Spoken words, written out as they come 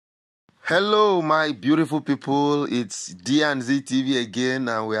Hello, my beautiful people. It's D&Z TV again,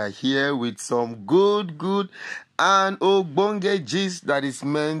 and we are here with some good and ogbonge gist that is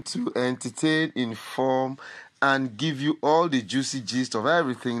meant to entertain, inform, and give you all the juicy gist of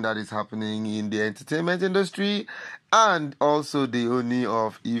everything that is happening in the entertainment industry and also the Ooni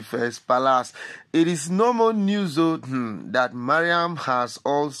of Ife's palace. It is no more news that Mariam has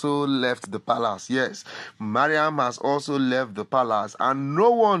also left the palace. Yes, Mariam has also left the palace, and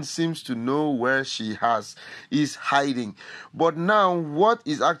no one seems to know where she is hiding. But now, what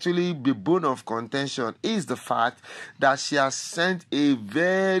is actually the bone of contention is the fact that she has sent a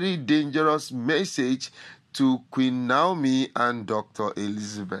very dangerous message to Queen Naomi and Dr.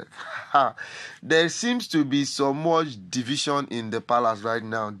 Elizabeth. There seems to be so much division in the palace right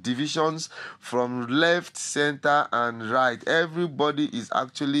now. Divisions from left, center, and right. Everybody is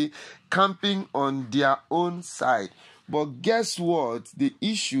actually camping on their own side. But guess what? The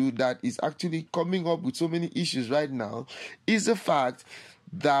issue that is actually coming up with so many issues right now is the fact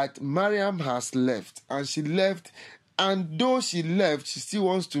that Mariam has left, and she left. And though she left, she still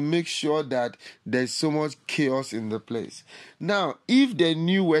wants to make sure that there's so much chaos in the place. Now, if they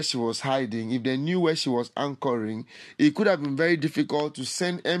knew where she was hiding, if they knew where she was anchoring, it could have been very difficult to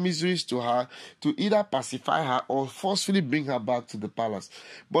send emissaries to her to either pacify her or forcefully bring her back to the palace.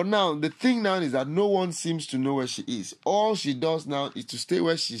 But now, the thing now is that no one seems to know where she is. All she does now is to stay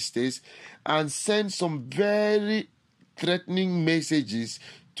where she stays and send some very threatening messages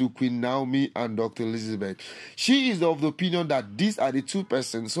to Queen Naomi and Dr. Elizabeth. She is of the opinion that these are the two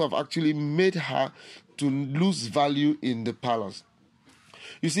persons who have actually made her to lose value in the palace.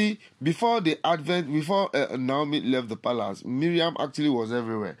 You see, before Naomi left the palace, Mariam actually was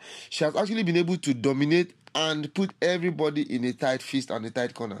everywhere. She has actually been able to dominate and put everybody in a tight fist and a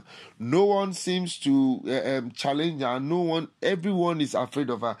tight corner. No one seems to challenge her. Everyone is afraid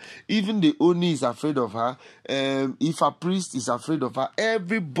of her. Even the Ooni is afraid of her. If a priest is afraid of her,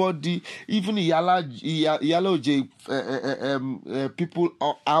 everybody, even the Yellow J people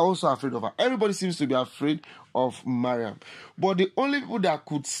are also afraid of her. Everybody seems to be afraid of Mariam. But the only people that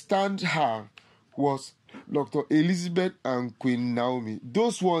could stand her was Dr. Elizabeth and Queen Naomi.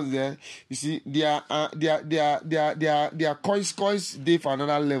 Those ones there, you see, they are coins they for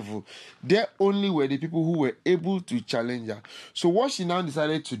another level. They only were the people who were able to challenge her. So what she now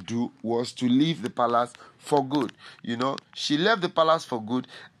decided to do was to leave the palace for good. You know, she left the palace for good,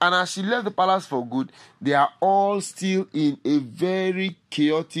 and as she left the palace for good, they are all still in a very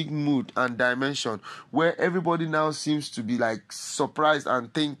chaotic mood and dimension where everybody now seems to be like surprised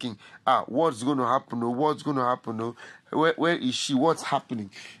and thinking, what's going to happen? What's going to happen? Where is she? What's happening?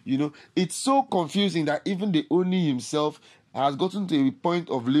 You know, it's so confusing that even the Ooni himself has gotten to a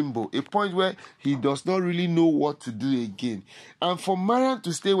point of limbo, a point where he does not really know what to do again. And for Mariam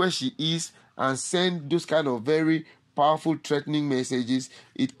to stay where she is and send those kind of very powerful threatening messages,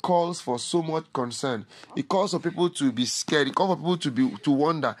 it calls for so much concern. It calls for people to be scared. It calls for people to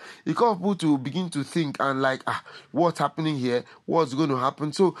wonder. It calls for people to begin to think and like, what's happening here? What's going to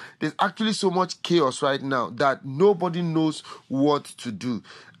happen? So there's actually so much chaos right now that nobody knows what to do.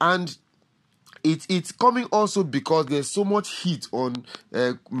 And it's coming also because there's so much heat on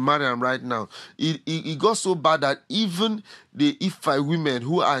Mariam right now. It got so bad that even the Ifa women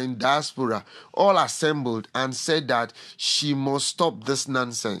who are in diaspora all assembled and said that she must stop this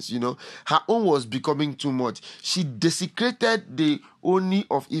nonsense. You know, her own was becoming too much. She desecrated the Ooni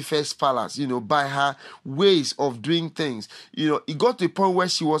of Ife's palace, you know, by her ways of doing things. You know, it got to a point where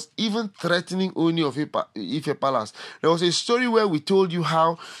she was even threatening Ooni of Ife palace. There was a story where we told you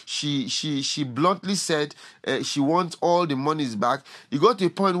how she bluntly said she wants all the monies back. It got to a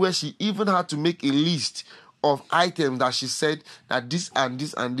point where she even had to make a list of items that she said that this and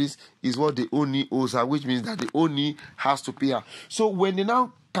this and this is what the Ooni owes her, which means that the Ooni has to pay her. So when they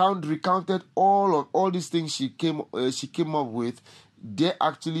now recounted all these things she came up with, they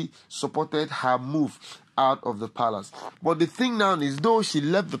actually supported her move out of the palace. But the thing now is, though she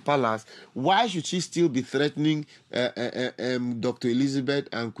left the palace, why should she still be threatening Dr. Elizabeth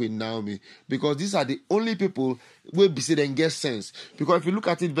and Queen Naomi? Because these are the only people who be said and get sense. Because if you look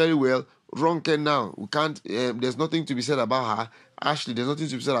at it very well, Ronke now, we can't. There's nothing to be said about her. Ashley, there's nothing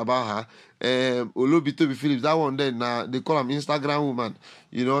to be said about her. Olobitobi Phillips, that one there, now they call her Instagram woman.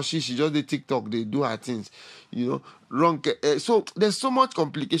 You know, she just did TikTok, they do her things. You know, Ronke. So there's so much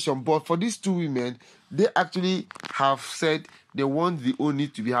complication. But for these two women, they actually have said they want the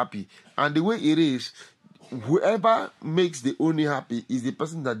Ooni to be happy, and the way it is, whoever makes the Ooni happy is the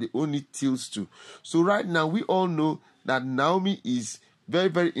person that the Ooni tilts to. So right now, we all know that Naomi is very,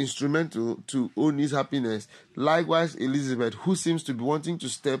 very instrumental to Ooni's happiness. Likewise, Elizabeth, who seems to be wanting to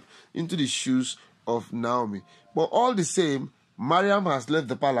step into the shoes of Naomi. But all the same, Mariam has left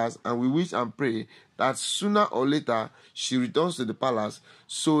the palace, and we wish and pray that sooner or later she returns to the palace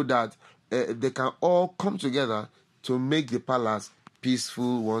so that they can all come together to make the palace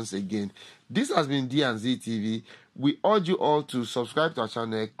peaceful once again. This has been D&Z TV. We urge you all to subscribe to our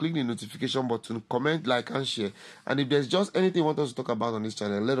channel, click the notification button, comment, like, and share. And if there's just anything you want us to talk about on this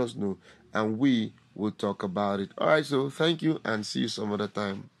channel, let us know, and we will talk about it. Alright, so thank you, and see you some other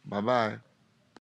time. Bye-bye.